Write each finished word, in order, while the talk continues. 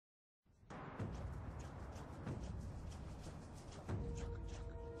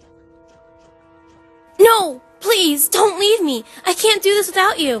No! Please, don't leave me! I can't do this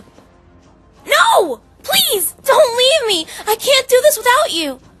without you! No! Please, don't leave me! I can't do this without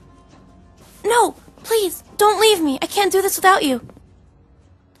you! No! Please, don't leave me! I can't do this without you!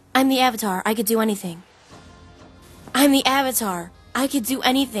 I'm the Avatar. I could do anything. I'm the Avatar. I could do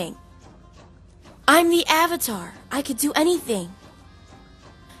anything. I'm the Avatar. I could do anything.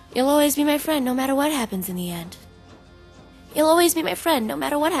 You'll always be my friend no matter what happens in the end. You'll always be my friend no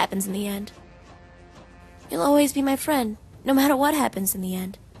matter what happens in the end. You'll always be my friend no matter what happens in the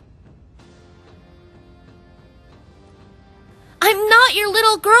end. I'm not your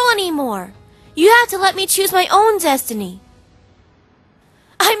little girl anymore. You have to let me choose my own destiny.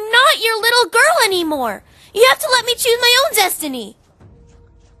 I'm not your little girl anymore. You have to let me choose my own destiny.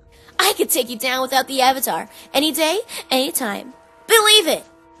 I could take you down without the Avatar. Any day, any time. Believe it.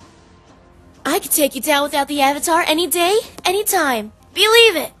 I could take you down without the Avatar any day, any time.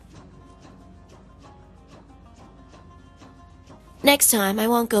 Believe it. Next time, I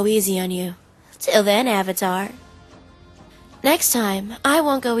won't go easy on you. Till then, Avatar. Next time, I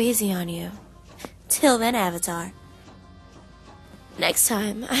won't go easy on you. Till then, Avatar. Next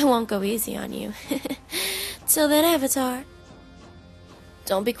time, I won't go easy on you. Till then, Avatar.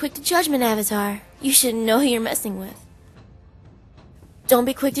 Don't be quick to judgment, Avatar. You shouldn't know who you're messing with. Don't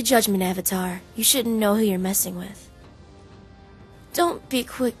be quick to judgment, Avatar. You shouldn't know who you're messing with. Don't be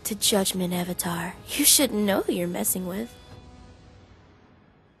quick to judgment, Avatar. You shouldn't know who you're messing with.